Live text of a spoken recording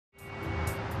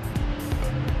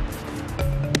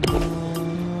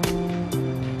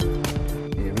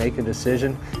make a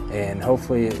decision, and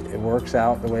hopefully it works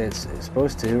out the way it's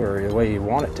supposed to, or the way you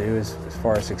want it to, as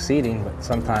far as succeeding. But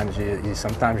sometimes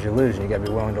sometimes you lose, and you got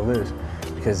to be willing to lose,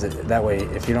 because that way,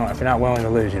 if you're not willing to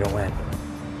lose, you don't win.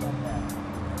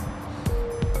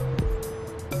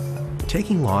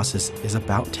 Taking losses is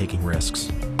about taking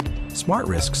risks. Smart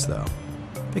risks, though,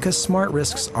 because smart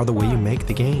risks are the way you make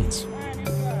the gains.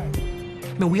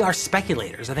 I mean, we are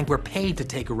speculators. I think we're paid to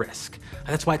take a risk.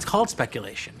 That's why it's called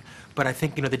speculation. But I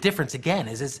think, the difference, again,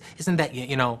 isn't that,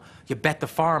 you bet the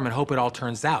farm and hope it all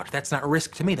turns out. That's not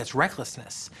risk to me, that's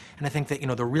recklessness. And I think that,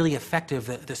 the really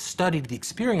effective, the studied, the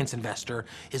experienced investor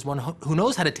is one who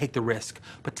knows how to take the risk,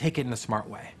 but take it in a smart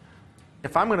way.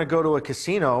 If I'm going to go to a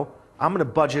casino, I'm going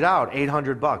to budget out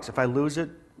 $800. If I lose it,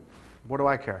 what do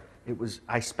I care?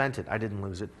 I spent it, I didn't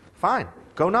lose it. Fine,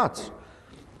 go nuts.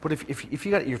 But if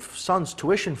you got your son's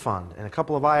tuition fund and a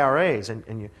couple of IRAs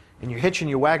and you're hitching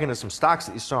your wagon to some stocks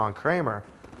that you saw on Kramer,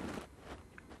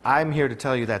 I'm here to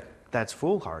tell you that that's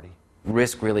foolhardy.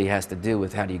 Risk really has to do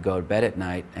with how do you go to bed at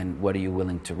night and what are you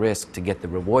willing to risk to get the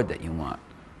reward that you want.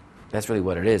 That's really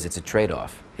what it is. It's a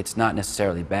trade-off. It's not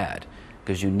necessarily bad,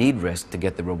 because you need risk to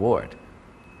get the reward.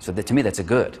 So to me, that's a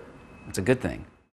good thing.